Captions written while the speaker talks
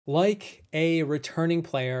Like a returning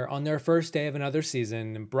player on their first day of another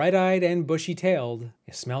season, bright-eyed and bushy-tailed,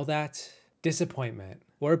 you smell that? Disappointment.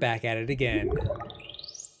 We're back at it again.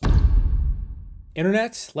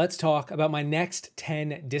 Internet, let's talk about my next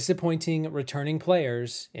 10 disappointing returning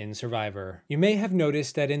players in Survivor. You may have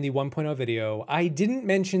noticed that in the 1.0 video, I didn't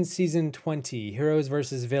mention Season 20, Heroes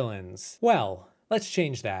vs. Villains. Well, let's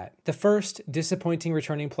change that. The first disappointing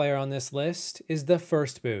returning player on this list is the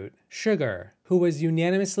first boot, Sugar, who was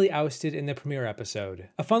unanimously ousted in the premiere episode.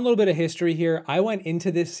 A fun little bit of history here, I went into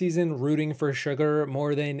this season rooting for Sugar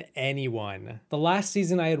more than anyone. The last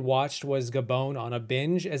season I had watched was Gabon on a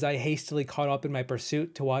binge as I hastily caught up in my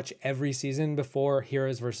pursuit to watch every season before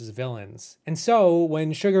Heroes vs. Villains. And so,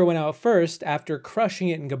 when Sugar went out first after crushing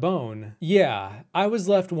it in Gabon, yeah, I was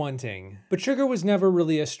left wanting. But Sugar was never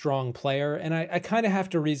really a strong player, and I kind of have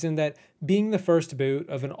to reason that being the first boot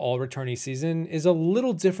of an all-returnee season is a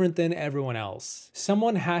little different than everyone else.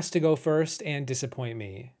 Someone has to go first and disappoint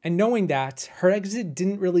me. And knowing that, her exit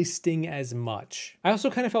didn't really sting as much. I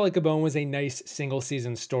also kind of felt like Gabon was a nice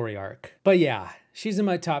single-season story arc. But yeah, she's in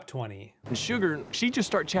my top 20. And Sugar, she just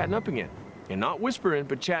start chatting up again. And not whispering,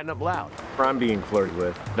 but chatting up loud. I'm being flirted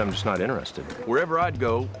with, but I'm just not interested. Wherever I'd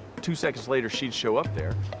go, 2 seconds later, she'd show up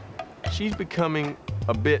there. She's becoming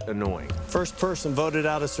a bit annoying. First person voted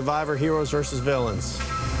out of Survivor, Heroes vs. Villains.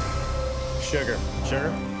 Sugar.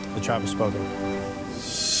 Sugar? The tribe has spoken.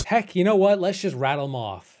 Heck, you know what? Let's just rattle them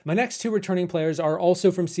off. My next 2 returning players are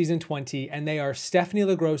also from Season 20, and they are Stephanie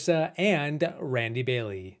LaGrossa and Randy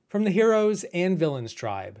Bailey, from the Heroes and Villains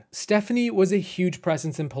tribe. Stephanie was a huge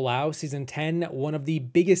presence in Palau Season 10, one of the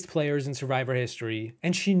biggest players in Survivor history,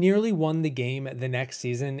 and she nearly won the game the next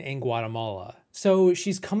season in Guatemala. So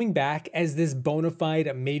she's coming back as this bona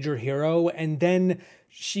fide major hero, and then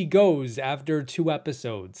she goes after 2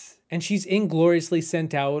 episodes. And she's ingloriously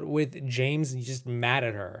sent out with James just mad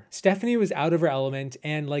at her. Stephanie was out of her element,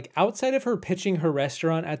 and like outside of her pitching her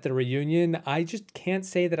restaurant at the reunion, I just can't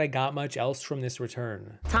say that I got much else from this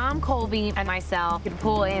return. Tom Colby and myself could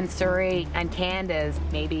pull in Suri and Candace.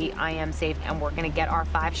 Maybe I am safe and we're gonna get our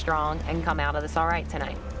 5 strong and come out of this all right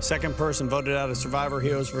tonight. Second person voted out of Survivor,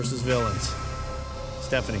 Heroes vs. Villains.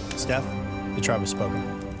 Stephanie. Steph, the tribe has spoken.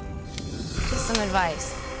 Just some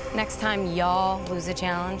advice. Next time y'all lose a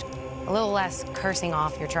challenge, a little less cursing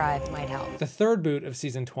off your tribe might help. The third boot of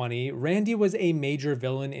Season 20, Randy was a major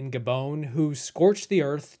villain in Gabon who scorched the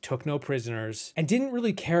earth, took no prisoners, and didn't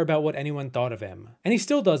really care about what anyone thought of him. And he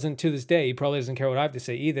still doesn't to this day. He probably doesn't care what I have to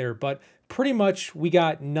say either, but pretty much we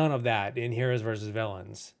got none of that in Heroes vs.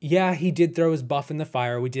 Villains. Yeah, he did throw his buff in the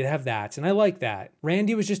fire, we did have that, and I like that.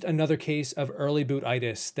 Randy was just another case of early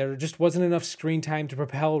boot-itis. There just wasn't enough screen time to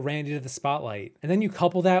propel Randy to the spotlight. And then you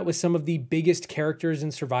couple that with some of the biggest characters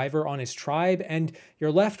in Survivor on his tribe, and you're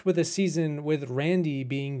left with a season with Randy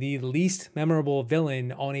being the least memorable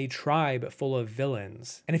villain on a tribe full of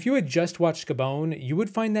villains. And if you had just watched Gabon, you would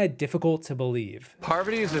find that difficult to believe.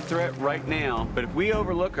 Parvati is a threat right now, but if we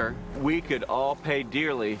overlook her, we could all pay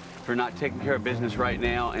dearly for not taking care of business right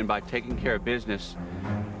now, and by taking care of business,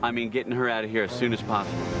 I mean getting her out of here as soon as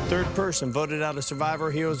possible. Third person voted out of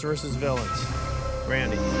Survivor, Heroes vs. Villains.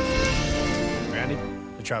 Randy. Randy,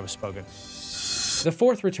 the tribe has spoken. The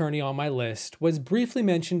fourth returnee on my list was briefly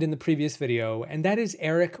mentioned in the previous video, and that is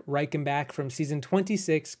Eric Reichenbach from Season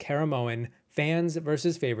 26, Karamoan, Fans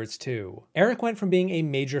vs. Favorites 2. Eric went from being a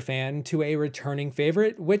major fan to a returning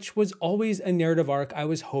favorite, which was always a narrative arc I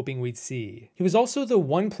was hoping we'd see. He was also the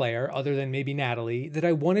one player, other than maybe Natalie, that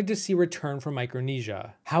I wanted to see return from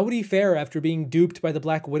Micronesia. How would he fare after being duped by the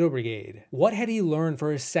Black Widow Brigade? What had he learned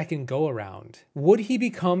for his second go-around? Would he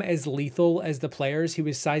become as lethal as the players he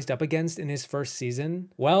was sized up against in his first season?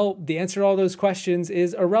 Well, the answer to all those questions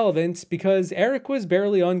is irrelevant because Eric was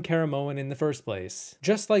barely on Karamoan in the first place.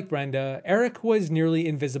 Just like Brenda, Eric was nearly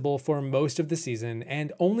invisible for most of the season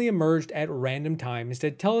and only emerged at random times to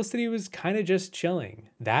tell us that he was kinda just chilling.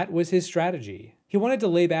 That was his strategy. He wanted to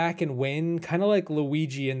lay back and win, kind of like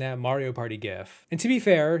Luigi in that Mario Party gif. And to be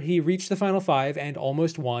fair, he reached the final 5 and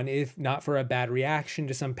almost won, if not for a bad reaction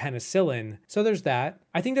to some penicillin. So there's that.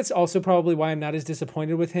 I think that's also probably why I'm not as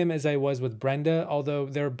disappointed with him as I was with Brenda, although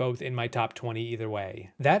they're both in my top 20 either way.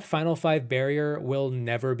 That final 5 barrier will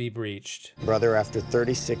never be breached. Brother, after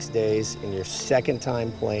 36 days and your second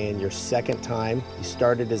time playing, your second time, you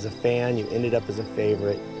started as a fan, you ended up as a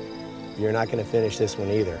favorite. You're not going to finish this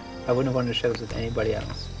one either. I wouldn't have wanted to share this with anybody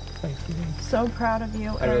else. Thanks, Stephen. So proud of you,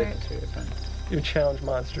 I really Eric. consider you a friend. You're a challenge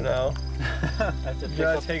monster now. That's a You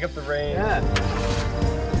gotta take up the reins. Yeah.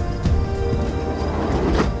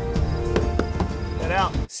 Get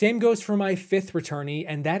out. Same goes for my 5th returnee,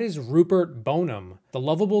 and that is Rupert Boneham. the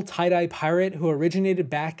lovable tie-dye pirate who originated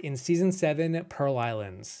back in Season 7, Pearl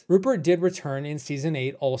Islands. Rupert did return in Season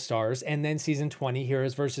 8, All-Stars, and then Season 20,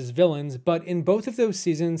 Heroes vs. Villains, but in both of those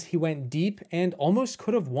seasons, he went deep and almost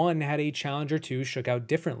could have won had a challenge or two shook out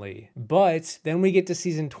differently. But then we get to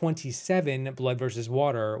Season 27, Blood vs.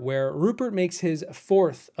 Water, where Rupert makes his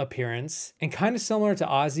 4th appearance, and kind of similar to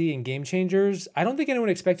Ozzy in Game Changers, I don't think anyone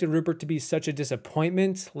expected Rupert to be such a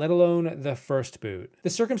disappointment, let alone the first boot. The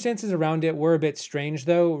circumstances around it were a bit strange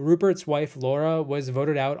though. Rupert's wife Laura was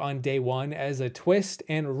voted out on day 1 as a twist,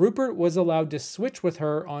 and Rupert was allowed to switch with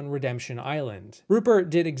her on Redemption Island. Rupert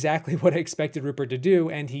did exactly what I expected Rupert to do,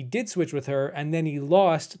 and he did switch with her, and then he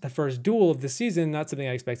lost the first duel of the season, not something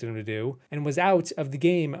I expected him to do, and was out of the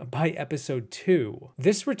game by episode 2.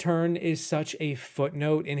 This return is such a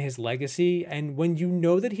footnote in his legacy, and when you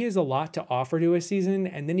know that he has a lot to offer to a season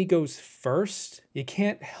and then he goes first, you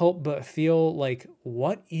can't help but feel like,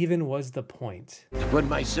 what even was the point? To put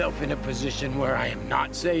myself in a position where I am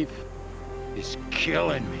not safe is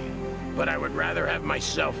killing me. But I would rather have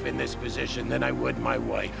myself in this position than I would my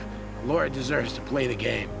wife. Laura deserves to play the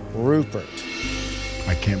game. Rupert.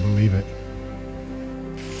 I can't believe it.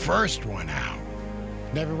 First one out.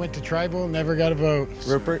 Never went to tribal, never got a vote.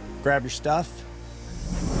 Rupert, grab your stuff.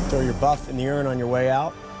 Throw your buff in the urn on your way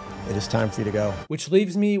out. It is time for you to go. Which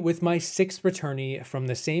leaves me with my 6th returnee from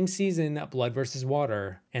the same season, Blood vs.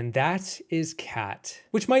 Water, and that is Kat.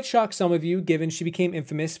 Which might shock some of you, given she became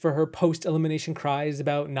infamous for her post-elimination cries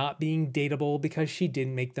about not being dateable because she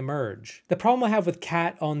didn't make the merge. The problem I have with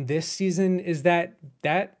Kat on this season is that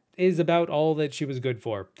is about all that she was good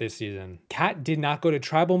for this season. Kat did not go to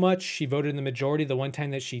tribal much. She voted in the majority the one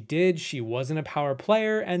time that she did. She wasn't a power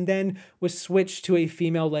player and then was switched to a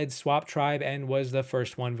female-led swap tribe and was the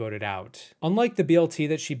first one voted out. Unlike the BLT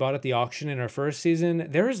that she bought at the auction in her first season,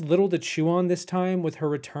 there is little to chew on this time with her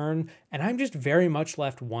return, and I'm just very much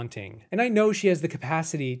left wanting. And I know she has the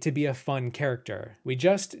capacity to be a fun character. We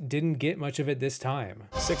just didn't get much of it this time.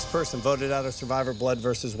 6th person voted out of Survivor Blood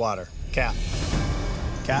vs. Water. Kat.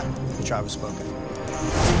 Kat, the tribe has spoken. I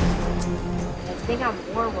think I'm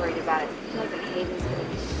more worried about it. I feel like Hayden's gonna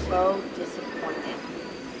be so disappointed.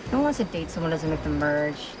 No one wants to date someone who doesn't make the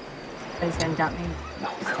merge. But he's gonna dump me.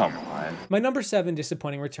 Oh, come on. My number 7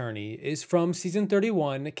 disappointing returnee is from Season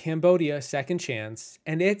 31, Cambodia Second Chance,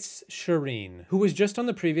 and it's Shireen, who was just on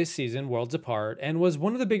the previous season, Worlds Apart, and was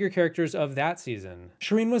one of the bigger characters of that season.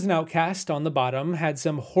 Shireen was an outcast on the bottom, had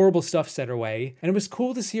some horrible stuff set her way, and it was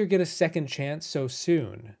cool to see her get a second chance so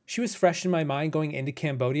soon. She was fresh in my mind going into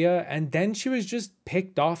Cambodia, and then she was just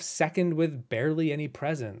picked off second with barely any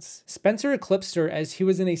presence. Spencer eclipsed her as he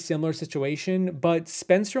was in a similar situation, but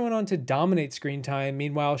Spencer went on to dominate screen time.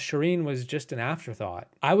 Meanwhile, Shireen was just an afterthought.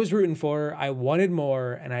 I was rooting for her, I wanted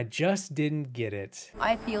more, and I just didn't get it.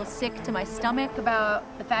 I feel sick to my stomach about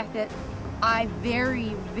the fact that I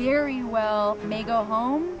very, very well may go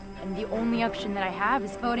home, and the only option that I have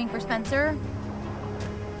is voting for Spencer.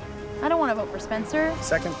 I don't want to vote for Spencer.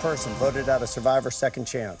 2nd person voted out of Survivor Second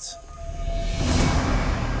Chance.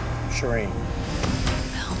 Shireen.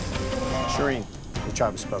 Shireen, the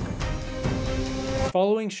tribe has spoken.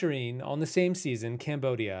 Following Shireen on the same season,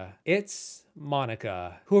 Cambodia, it's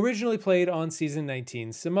Monica, who originally played on Season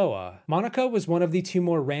 19 Samoa. Monica was one of the 2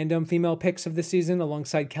 more random female picks of the season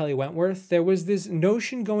alongside Kelly Wentworth. There was this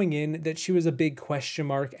notion going in that she was a big question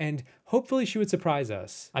mark and hopefully she would surprise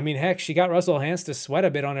us. I mean, heck, she got Russell Hantz to sweat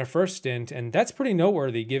a bit on her first stint, and that's pretty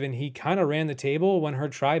noteworthy given he kind of ran the table when her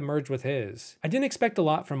tribe merged with his. I didn't expect a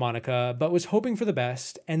lot from Monica, but was hoping for the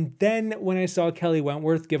best, and then when I saw Kelly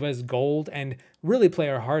Wentworth give us gold and really play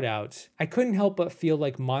her heart out, I couldn't help but feel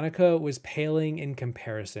like Monica was paling in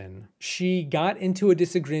comparison. She got into a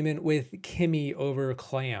disagreement with Kimmy over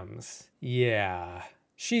clams. Yeah,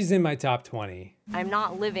 she's in my top 20. I'm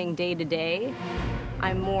not living day to day.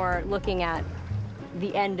 I'm more looking at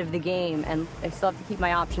the end of the game, and I still have to keep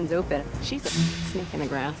my options open. She's a snake in the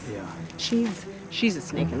grass. Yeah. She's a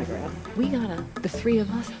snake in the grass. We gotta, the 3 of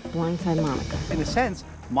us, blindside Monica. In a sense,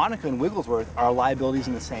 Monica and Wigglesworth are liabilities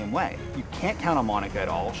in the same way. You can't count on Monica at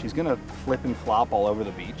all. She's gonna flip and flop all over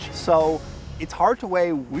the beach. So it's hard to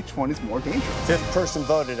weigh which one is more dangerous. 5th person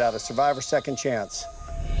voted out of Survivor Second Chance.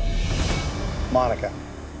 Monica,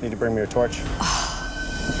 need to bring me your torch.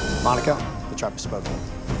 Monica, the tribe has spoken.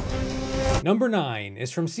 Number 9 is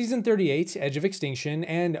from season 38, Edge of Extinction,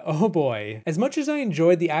 and oh boy, as much as I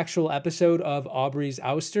enjoyed the actual episode of Aubrey's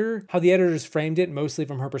ouster, how the editors framed it mostly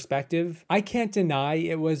from her perspective, I can't deny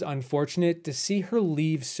it was unfortunate to see her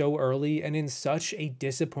leave so early and in such a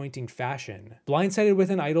disappointing fashion. Blindsided with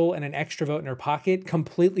an idol and an extra vote in her pocket,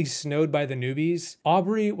 completely snowed by the newbies,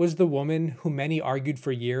 Aubrey was the woman who many argued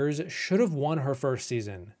for years should have won her first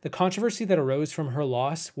season. The controversy that arose from her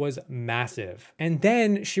loss was massive. And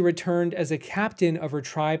then she returned as a captain of her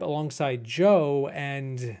tribe alongside Joe,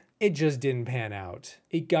 and it just didn't pan out.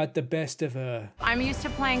 It got the best of her. I'm used to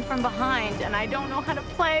playing from behind, and I don't know how to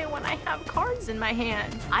play when I have cards in my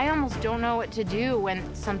hand. I almost don't know what to do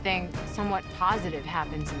when something somewhat positive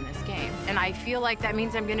happens in this game. And I feel like that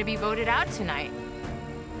means I'm gonna be voted out tonight.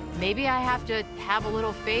 Maybe I have to have a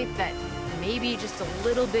little faith that maybe just a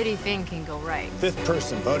little bitty thing can go right. 5th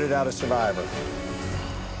person voted out a survivor.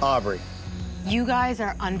 Aubrey. You guys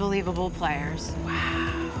are unbelievable players.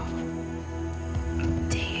 Wow.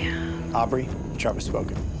 Damn. Aubrey, the tribe has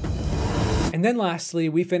spoken. And then lastly,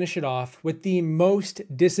 we finish it off with the most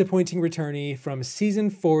disappointing returnee from season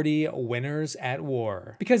 40, Winners at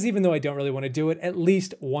War. Because even though I don't really want to do it, at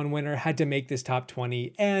least one winner had to make this top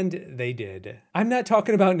 20, and they did. I'm not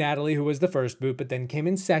talking about Natalie, who was the first boot, but then came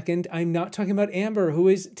in second. I'm not talking about Amber, who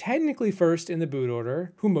is technically first in the boot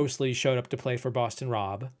order, who mostly showed up to play for Boston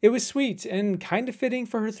Rob. It was sweet and kind of fitting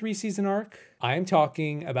for her 3-season arc. I'm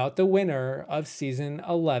talking about the winner of season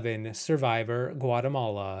 11, Survivor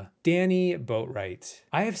Guatemala, Danny Boatwright.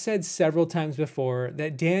 I have said several times before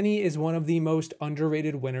that Danny is one of the most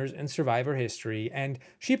underrated winners in Survivor history, and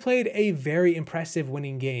she played a very impressive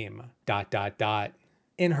winning game. ...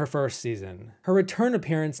 in her first season. Her return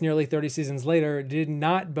appearance nearly 30 seasons later did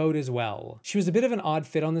not bode as well. She was a bit of an odd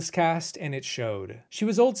fit on this cast, and it showed. She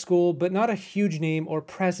was old school, but not a huge name or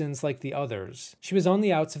presence like the others. She was on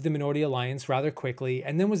the outs of the Minority Alliance rather quickly,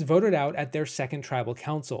 and then was voted out at their second tribal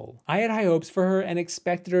council. I had high hopes for her and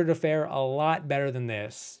expected her to fare a lot better than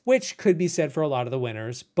this, which could be said for a lot of the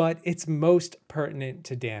winners, but it's most pertinent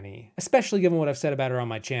to Danny, especially given what I've said about her on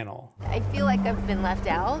my channel. I feel like I've been left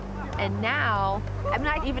out, and now I'm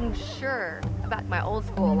not even sure about my old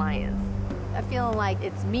school alliance. I feel like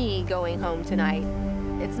it's me going home tonight.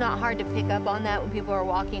 It's not hard to pick up on that when people are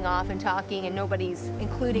walking off and talking and nobody's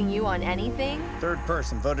including you on anything. 3rd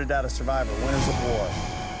person voted out a survivor. Winners at War.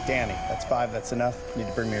 Danny, that's 5, that's enough. You need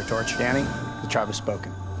to bring me your torch. Danny, the tribe has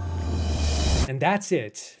spoken. And that's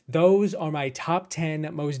it. Those are my top 10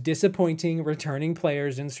 most disappointing returning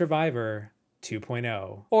players in Survivor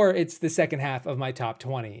 2.0. Or it's the second half of my top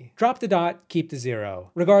 20. Drop the dot, keep the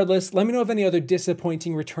 0. Regardless, let me know of any other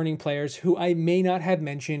disappointing returning players who I may not have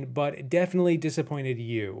mentioned, but definitely disappointed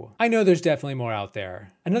you. I know there's definitely more out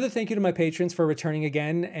there. Another thank you to my patrons for returning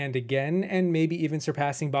again, and maybe even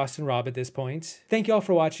surpassing Boston Rob at this point. Thank you all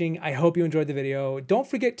for watching. I hope you enjoyed the video. Don't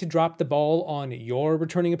forget to drop the ball on your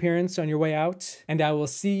returning appearance on your way out, and I will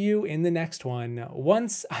see you in the next one,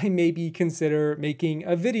 once I maybe consider making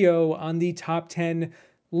a video on the top 10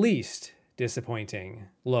 least disappointing.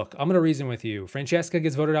 Look, I'm gonna reason with you. Francesca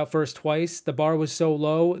gets voted out first twice. The bar was so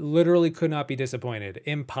low, literally could not be disappointed.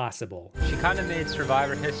 Impossible. She kind of made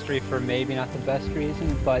Survivor history for maybe not the best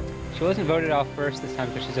reason, but she wasn't voted out first this time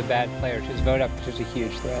because she's a bad player. She was voted out because she's a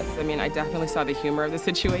huge threat. I mean, I definitely saw the humor of the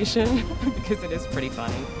situation because it is pretty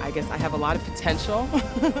funny. I guess I have a lot of potential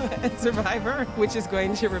at Survivor, which is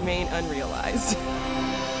going to remain unrealized.